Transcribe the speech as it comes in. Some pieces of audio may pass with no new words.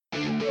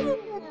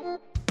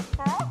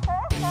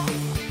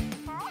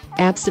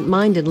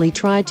Absent-mindedly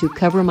tried to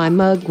cover my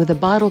mug with a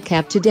bottle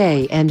cap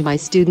today and my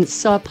students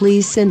saw.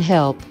 Please send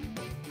help.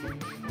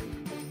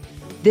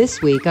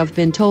 This week I've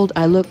been told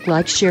I look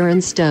like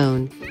Sharon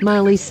Stone,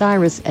 Miley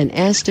Cyrus and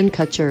Ashton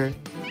Kutcher.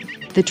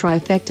 The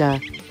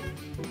trifecta.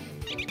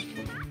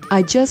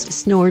 I just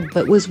snored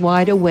but was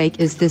wide awake.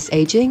 Is this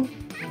aging?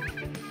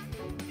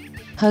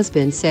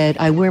 Husband said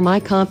I wear my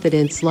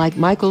confidence like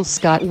Michael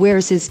Scott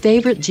wears his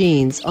favorite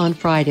jeans on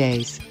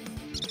Fridays.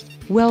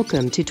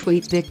 Welcome to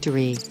Tweet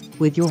Victory,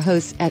 with your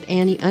hosts at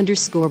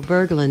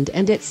Annie_Berglund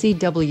and at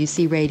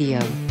CWC Radio.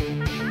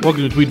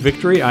 Welcome to Tweet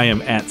Victory. I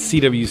am at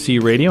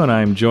CWC Radio, and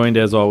I am joined,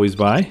 as always,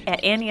 by...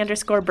 At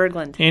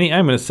Annie_Berglund. Annie,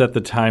 I'm going to set the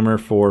timer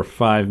for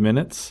 5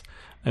 minutes,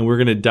 and we're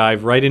going to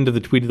dive right into the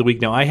Tweet of the Week.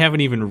 Now, I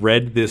haven't even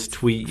read this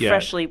tweet yet.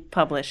 Freshly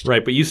published.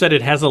 Right, but you said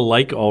it has a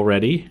like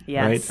already.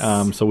 Yes.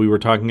 Right? So we were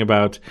talking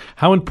about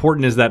how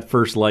important is that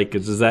first like?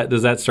 Does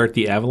that start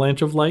the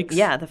avalanche of likes?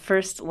 Yeah, the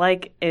first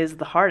like is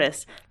the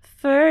hardest.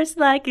 First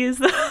like is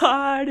the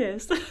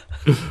hardest.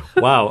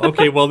 Wow.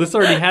 Okay. Well, this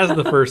already has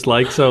the first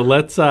like, so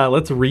let's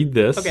read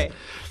this. Okay.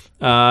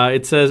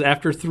 It says,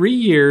 after 3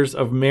 years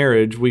of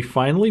marriage, we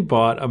finally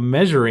bought a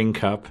measuring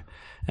cup,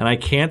 and I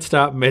can't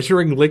stop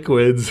measuring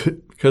liquids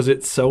because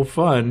it's so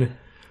fun.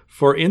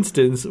 For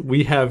instance,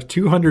 we have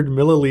 200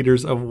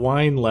 milliliters of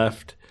wine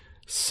left.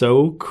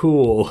 So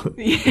cool.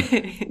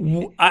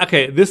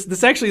 Okay,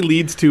 this actually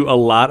leads to a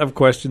lot of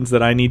questions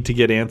that I need to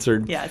get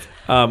answered. Yes.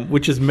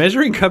 Which is,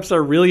 measuring cups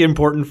are really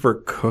important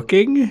for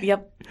cooking.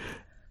 Yep.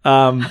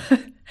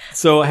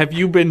 So have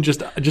you been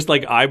just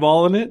like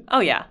eyeballing it? Oh,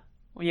 yeah.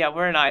 Yeah,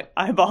 we're an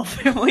eyeball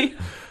family.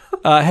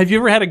 Have you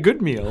ever had a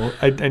good meal?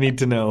 I need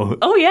to know.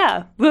 Oh,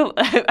 yeah. Well,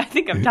 I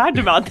think I've talked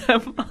about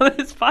them on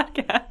this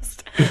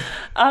podcast.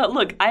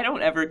 Look, I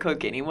don't ever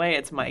cook anyway.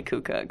 It's Mike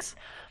who cooks.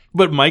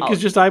 But Mike is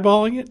just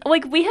eyeballing it?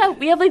 Like, we have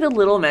like the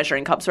little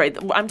measuring cups, right?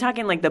 I'm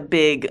talking like the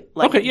big,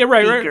 like, okay, yeah,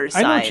 right, beaker right.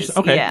 size. I know what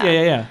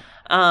okay,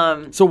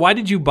 yeah. So why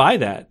did you buy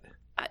that?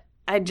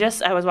 I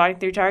was walking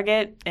through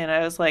Target, and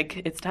I was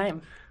like, it's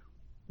time.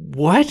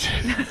 What?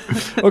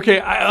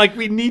 Okay,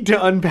 we need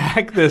to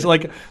unpack this.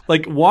 Like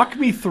walk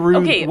me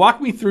through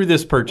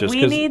this purchase.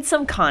 We need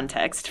some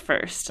context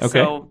first. Okay.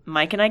 So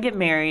Mike and I get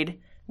married.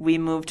 We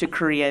moved to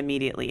Korea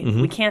immediately.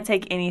 Mm-hmm. We can't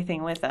take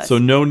anything with us. So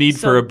no need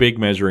for a big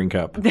measuring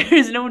cup.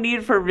 There's no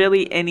need for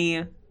really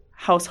any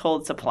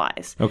household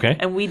supplies. Okay.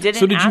 And we didn't.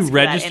 So did you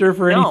register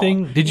for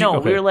anything? Did you? No,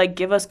 okay. We were like,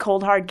 give us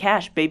cold hard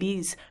cash,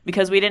 babies,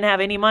 because we didn't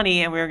have any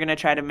money and we were going to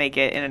try to make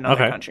it in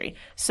another country.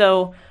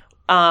 So,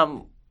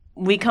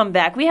 we come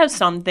back. We have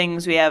some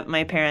things.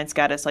 My parents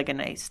got us like a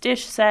nice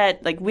dish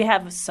set. Like, we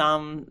have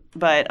some,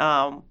 but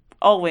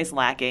always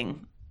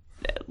lacking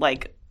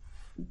like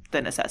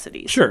the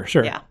necessities. Sure.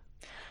 Yeah.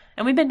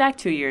 And we've been back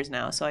 2 years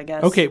now, so I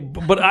guess. Okay,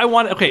 but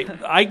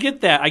I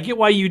get that. I get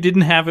why you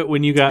didn't have it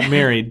when you got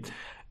married.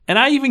 And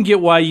I even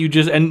get why you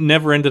just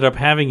never ended up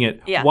having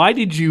it. Yeah. Why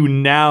did you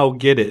now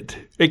get it?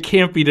 It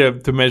can't be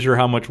to measure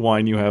how much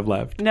wine you have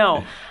left.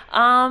 No.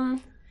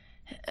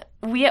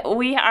 We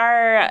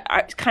are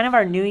kind of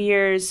our New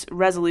Year's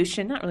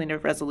resolution, not really a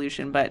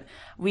resolution, but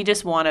we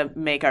just want to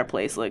make our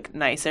place look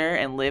nicer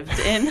and lived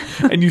in.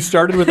 And you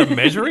started with a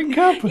measuring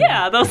cup?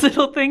 Yeah, those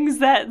little things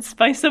that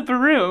spice up a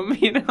room,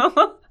 you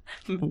know?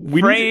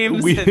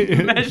 Frames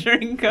and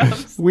measuring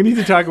cups. We need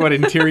to talk about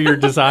interior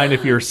design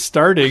if you're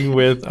starting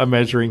with a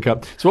measuring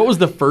cup. So what was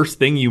the first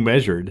thing you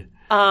measured?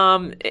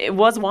 It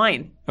was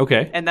wine.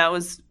 Okay. And that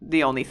was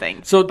the only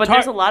thing. But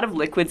there's a lot of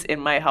liquids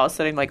in my house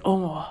that I'm like,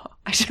 oh,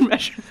 I should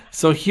measure that.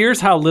 So here's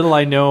how little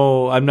I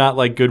know. I'm not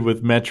like good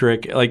with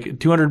metric. Like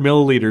 200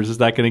 milliliters, is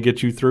that going to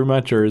get you through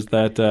much, or is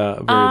that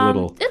very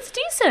little? It's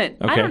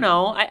decent. Okay. I don't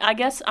know. I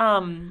guess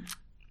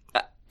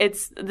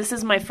this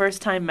is my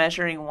first time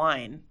measuring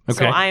wine. Okay.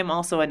 So I am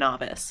also a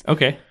novice.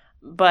 Okay.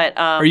 But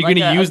are you going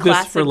to use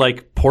this for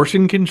like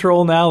portion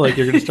control now? Like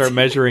you're going to start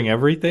measuring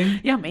everything?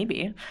 Yeah,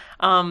 maybe.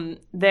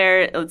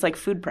 It's like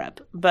food prep,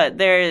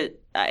 but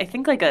I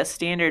think like a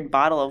standard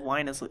bottle of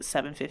wine is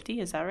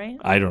 $7.50. Is that right?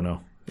 I don't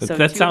know. So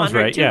that sounds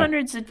right. Yeah,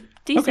 200's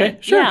decent. Okay,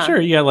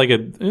 sure. Yeah, like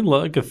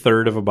a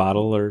third of a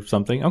bottle or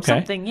something. Okay,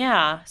 something.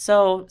 Yeah.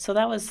 So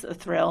that was a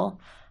thrill.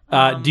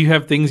 Do you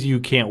have things you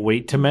can't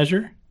wait to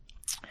measure?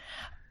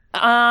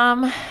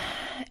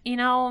 You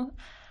know,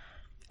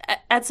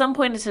 at some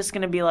point it's just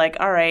going to be like,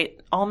 all right,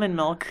 almond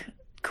milk,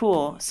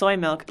 cool. Soy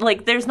milk,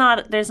 like there's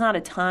not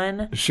a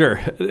ton. Sure,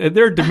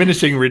 there are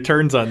diminishing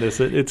returns on this.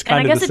 It's kind of the same thing.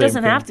 And I guess it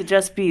doesn't have to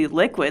just be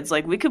liquids.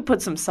 Like we could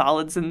put some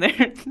solids in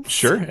there.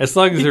 Sure, as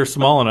long as they're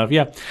small enough.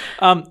 Yeah.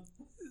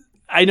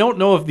 I don't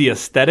know if the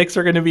aesthetics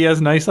are going to be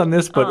as nice on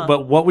this,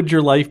 but what would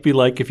your life be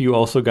like if you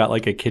also got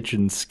like a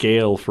kitchen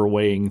scale for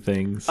weighing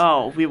things?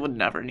 Oh, we would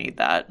never need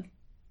that.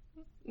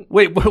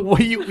 Wait,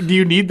 do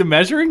you need the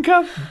measuring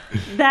cup?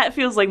 That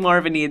feels like more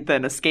of a need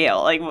than a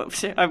scale. Like,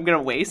 I'm going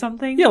to weigh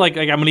something? Yeah, like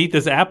I'm going to eat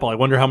this apple. I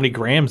wonder how many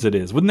grams it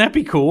is. Wouldn't that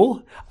be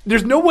cool?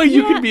 There's no way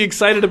you can be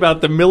excited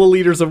about the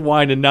milliliters of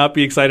wine and not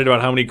be excited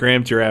about how many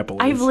grams your apple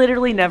is. I've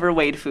literally never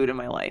weighed food in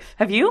my life.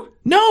 Have you?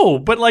 No,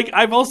 but like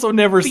I've also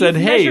never said,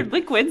 you've hey, measured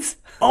liquids.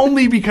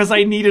 Only because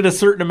I needed a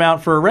certain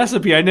amount for a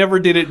recipe. I never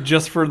did it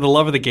just for the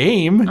love of the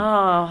game.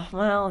 Oh,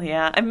 well,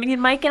 yeah. I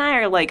mean, Mike and I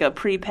are like a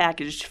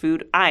prepackaged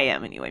food. I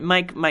am anyway.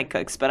 Mike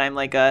cooks, but I'm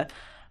like a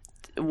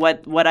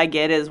what I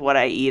get is what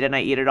I eat, and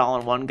I eat it all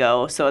in one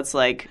go. So it's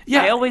like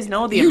I always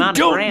know the amount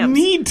of grams. You don't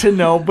need to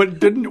know,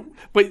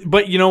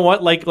 but you know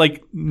what?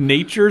 Like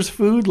nature's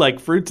food, like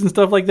fruits and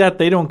stuff like that,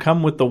 they don't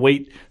come with the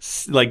weight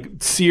like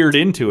seared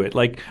into it.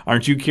 Like,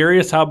 aren't you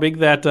curious how big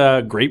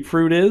that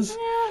grapefruit is?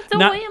 Yeah, the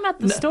way I'm at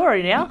the store,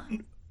 yeah.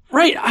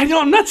 Right.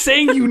 I'm not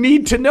saying you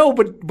need to know,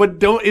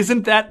 but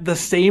isn't that the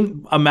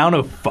same amount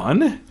of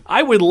fun?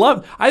 I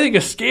think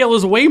a scale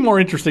is way more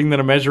interesting than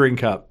a measuring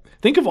cup.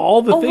 Think of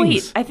all the things. Oh,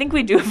 wait. I think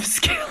we do have a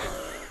scale.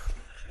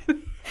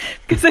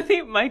 Because I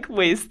think Mike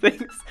weighs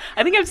things.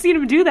 I think I've seen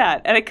him do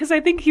that. And because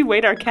I think he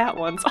weighed our cat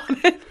once on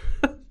it.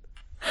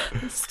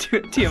 Let's do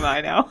it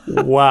TMI now.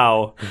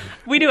 Wow.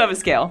 We do have a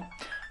scale.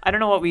 I don't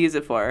know what we use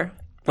it for.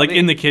 Like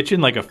in the kitchen?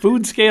 Like a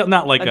food scale?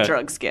 Not like a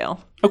drug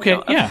scale. Okay,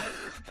 yeah.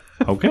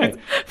 Okay.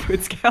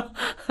 Food scale.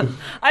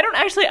 I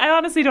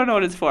honestly don't know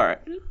what it's for.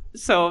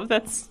 So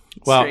that's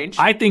strange.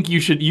 I think you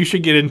should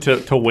get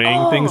into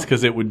weighing things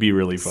because it would be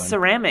really fun.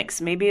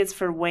 Ceramics. Maybe it's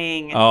for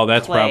weighing. Oh,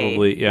 that's clay.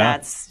 Probably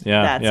That's it.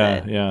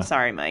 Yeah.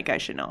 Sorry, Mike. I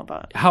should know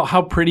about it.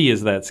 How pretty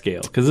is that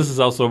scale? Because this is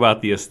also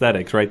about the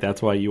aesthetics, right?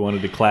 That's why you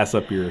wanted to class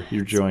up your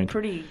joint. It's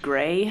pretty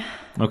gray.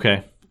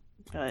 Okay.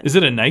 Is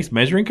it a nice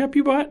measuring cup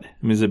you bought? I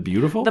mean, is it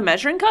beautiful? The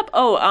measuring cup?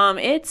 Oh,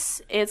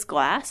 it's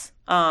glass.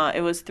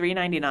 It was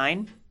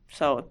 $3.99.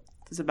 So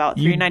it's about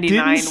 $3.99. You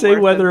didn't say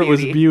whether it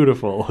was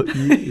beautiful.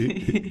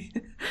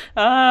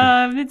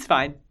 It's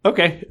fine.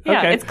 Okay. Yeah,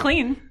 okay. it's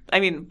clean. I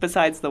mean,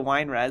 besides the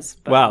wine res.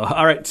 But. Wow.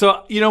 All right.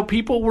 So,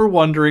 people were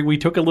wondering. We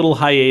took a little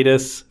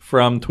hiatus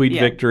from Tweet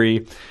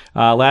Victory.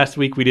 Last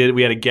week we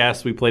had a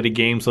guest. We played a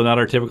game, so not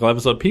our typical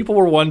episode. People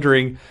were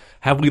wondering,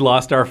 have we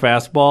lost our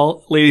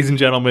fastball? Ladies and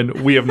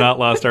gentlemen, we have not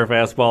lost our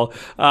fastball.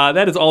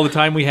 That is all the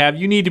time we have.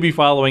 You need to be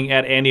following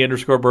at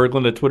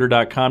Andy_Berglund at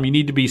Twitter.com. You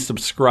need to be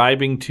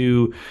subscribing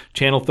to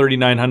Channel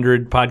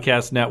 3900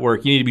 Podcast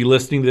Network. You need to be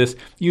listening to this.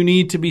 You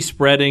need to be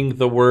spreading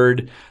the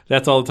word.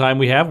 That's all the time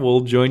we have.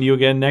 We'll join you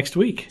again next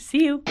week.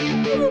 See you.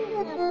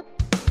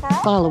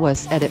 Follow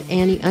us at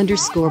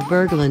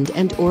Annie_Berglund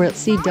and or at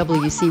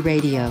CWC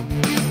Radio.